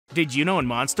Did you know in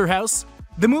Monster House?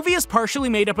 The movie is partially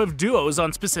made up of duos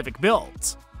on specific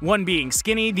builds, one being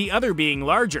skinny, the other being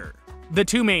larger. The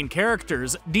two main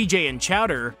characters, DJ and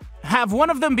Chowder, have one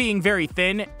of them being very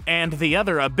thin and the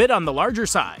other a bit on the larger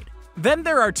side. Then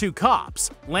there are two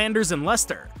cops, Landers and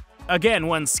Lester. Again,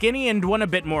 one skinny and one a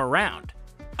bit more round.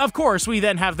 Of course, we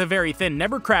then have the very thin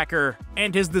Nebbercracker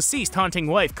and his deceased haunting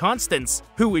wife, Constance,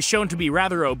 who was shown to be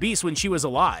rather obese when she was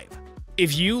alive.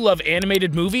 If you love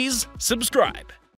animated movies, subscribe.